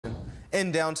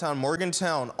In downtown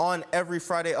Morgantown, on every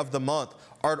Friday of the month,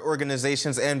 art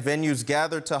organizations and venues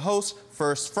gather to host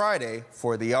First Friday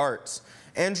for the Arts.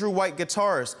 Andrew White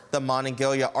Guitars, the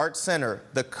Monongalia Art Center,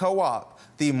 the Co-op,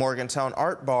 the Morgantown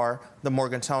Art Bar, the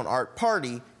Morgantown Art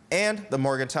Party, and the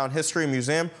Morgantown History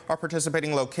Museum are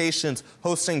participating locations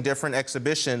hosting different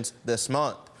exhibitions this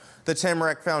month. The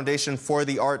Tamarack Foundation for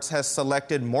the Arts has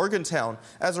selected Morgantown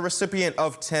as a recipient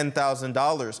of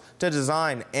 $10,000 to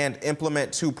design and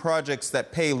implement 2 projects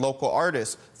that pay local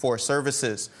artists for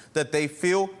services that they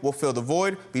feel will fill the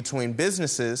void between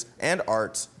businesses and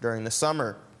arts during the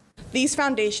summer. These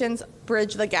foundations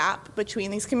bridge the gap between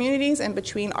these communities and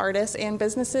between artists and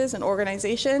businesses and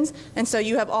organizations. And so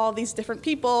you have all these different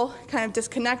people kind of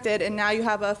disconnected, and now you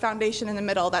have a foundation in the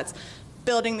middle that's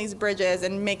building these bridges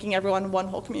and making everyone one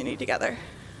whole community together.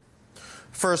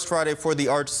 First Friday for the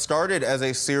Arts started as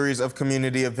a series of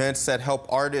community events that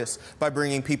help artists by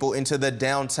bringing people into the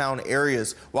downtown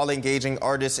areas while engaging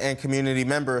artists and community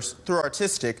members through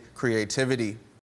artistic creativity.